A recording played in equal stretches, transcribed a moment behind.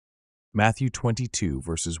Matthew 22,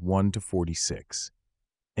 verses 1 to 46.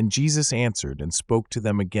 And Jesus answered and spoke to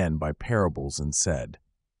them again by parables and said,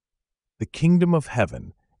 The kingdom of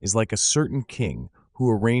heaven is like a certain king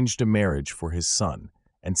who arranged a marriage for his son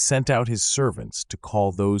and sent out his servants to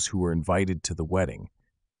call those who were invited to the wedding,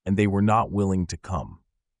 and they were not willing to come.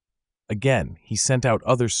 Again, he sent out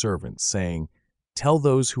other servants, saying, Tell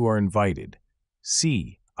those who are invited,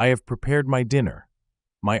 See, I have prepared my dinner.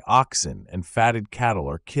 My oxen and fatted cattle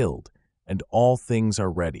are killed, and all things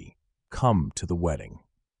are ready. Come to the wedding.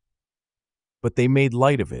 But they made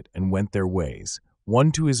light of it and went their ways,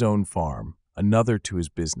 one to his own farm, another to his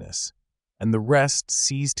business. And the rest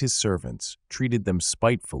seized his servants, treated them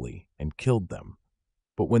spitefully, and killed them.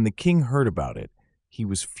 But when the king heard about it, he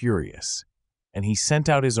was furious, and he sent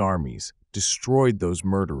out his armies, destroyed those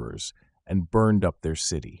murderers, and burned up their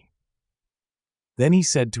city. Then he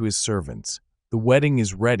said to his servants, The wedding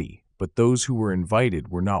is ready, but those who were invited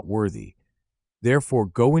were not worthy. Therefore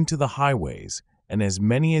go into the highways, and as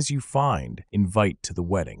many as you find, invite to the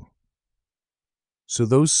wedding. So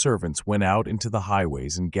those servants went out into the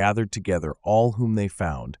highways and gathered together all whom they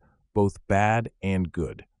found, both bad and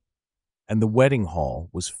good. And the wedding hall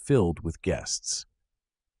was filled with guests.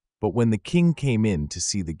 But when the king came in to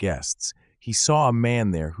see the guests, he saw a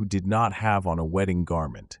man there who did not have on a wedding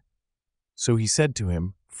garment. So he said to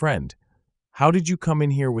him, Friend, how did you come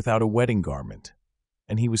in here without a wedding garment?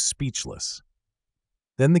 And he was speechless.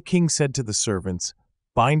 Then the king said to the servants,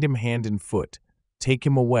 Bind him hand and foot, take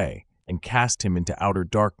him away, and cast him into outer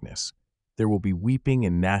darkness. There will be weeping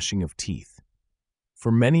and gnashing of teeth.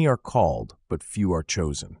 For many are called, but few are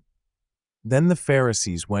chosen. Then the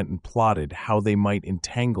Pharisees went and plotted how they might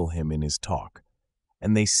entangle him in his talk.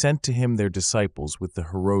 And they sent to him their disciples with the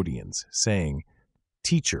Herodians, saying,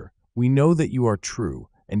 Teacher, we know that you are true,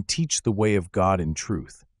 and teach the way of God in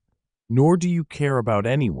truth. Nor do you care about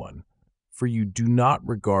anyone, for you do not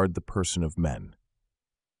regard the person of men.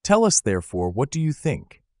 Tell us, therefore, what do you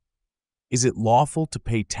think? Is it lawful to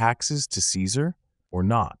pay taxes to Caesar, or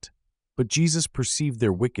not? But Jesus perceived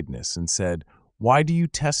their wickedness and said, Why do you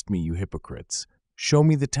test me, you hypocrites? Show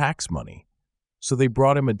me the tax money. So they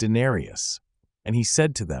brought him a denarius. And he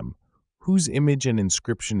said to them, Whose image and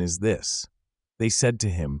inscription is this? They said to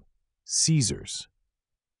him, Caesar's.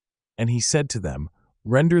 And he said to them,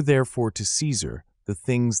 Render therefore to Caesar the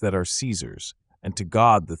things that are Caesar's, and to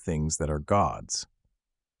God the things that are God's.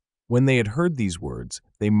 When they had heard these words,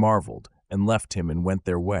 they marveled, and left him and went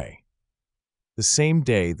their way. The same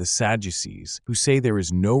day the Sadducees, who say there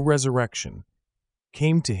is no resurrection,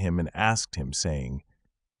 came to him and asked him, saying,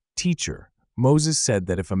 Teacher, Moses said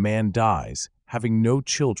that if a man dies, having no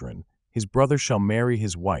children, his brother shall marry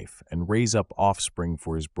his wife and raise up offspring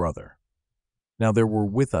for his brother. Now there were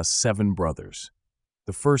with us 7 brothers.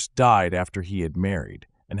 The first died after he had married,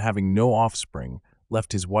 and having no offspring,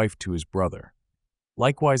 left his wife to his brother.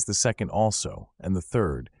 Likewise the second also, and the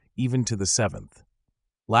third, even to the 7th.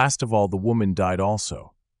 Last of all the woman died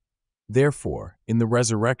also. Therefore, in the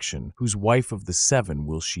resurrection, whose wife of the 7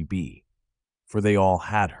 will she be? For they all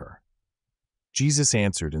had her. Jesus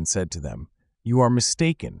answered and said to them, You are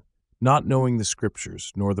mistaken, not knowing the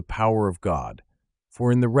Scriptures, nor the power of God.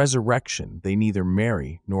 For in the resurrection they neither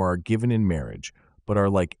marry nor are given in marriage, but are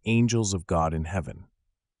like angels of God in heaven.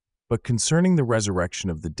 But concerning the resurrection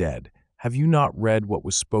of the dead, have you not read what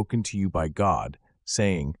was spoken to you by God,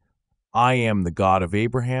 saying, I am the God of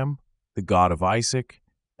Abraham, the God of Isaac,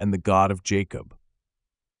 and the God of Jacob?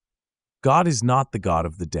 God is not the God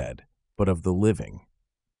of the dead, but of the living.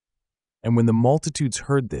 And when the multitudes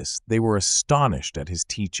heard this, they were astonished at his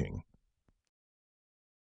teaching.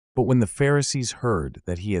 But when the Pharisees heard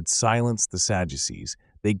that he had silenced the Sadducees,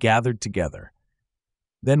 they gathered together.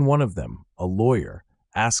 Then one of them, a lawyer,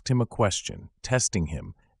 asked him a question, testing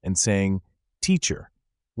him, and saying, Teacher,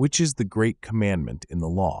 which is the great commandment in the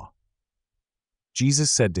law?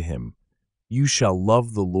 Jesus said to him, You shall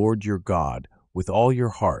love the Lord your God with all your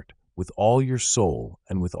heart, with all your soul,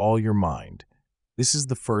 and with all your mind. This is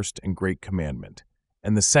the first and great commandment.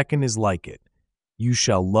 And the second is like it. You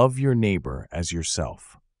shall love your neighbor as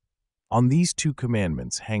yourself. On these 2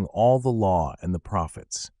 commandments hang all the law and the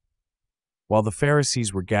prophets. While the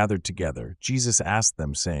Pharisees were gathered together, Jesus asked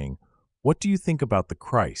them, saying, What do you think about the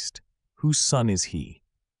Christ? Whose son is he?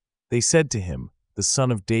 They said to him, The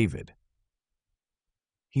son of David.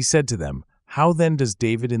 He said to them, How then does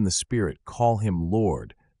David in the Spirit call him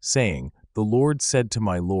Lord, saying, The Lord said to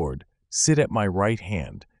my Lord, Sit at my right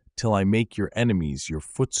hand, till I make your enemies your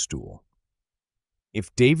footstool?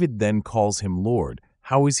 If David then calls him Lord,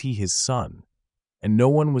 how is he his son? And no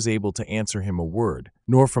one was able to answer him a word,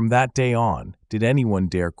 nor from that day on did anyone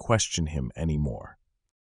dare question him any more.